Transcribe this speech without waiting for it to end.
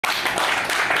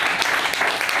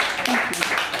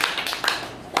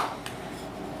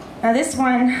Now this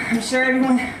one, I'm sure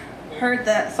everyone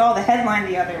saw the headline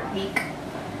the other week.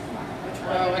 Which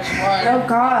one? Oh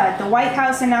God, the White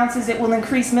House announces it will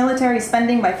increase military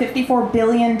spending by $54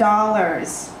 billion.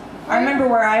 I remember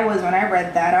where I was when I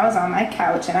read that. I was on my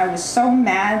couch and I was so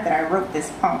mad that I wrote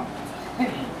this poem.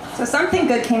 So something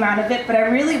good came out of it, but I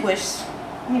really wish,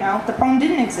 the poem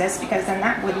didn't exist, because then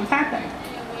that wouldn't happen.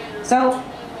 So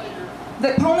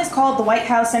the poem is called The White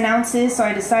House Announces, so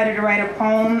I decided to write a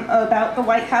poem about the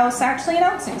White House actually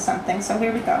announcing something, so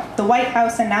here we go. The White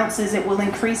House announces it will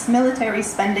increase military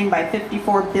spending by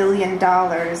 $54 billion.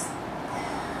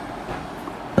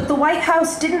 But the White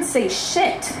House didn't say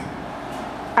shit.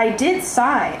 I did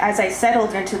sigh as I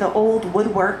settled into the old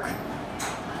woodwork.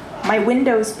 My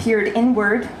windows peered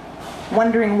inward,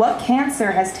 wondering what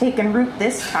cancer has taken root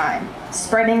this time,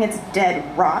 spreading its dead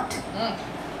rot.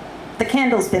 The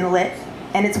candle's been lit,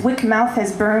 and its wick mouth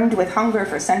has burned with hunger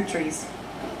for centuries.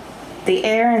 The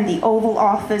air in the Oval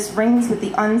Office rings with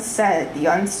the unsaid, the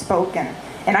unspoken,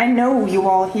 and I know you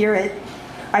all hear it.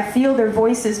 I feel their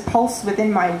voices pulse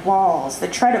within my walls, the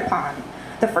tread upon,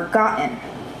 the forgotten.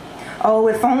 Oh,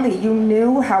 if only you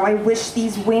knew how I wish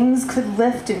these wings could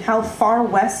lift and how far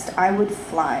west I would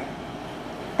fly.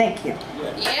 Thank you.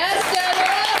 Yes,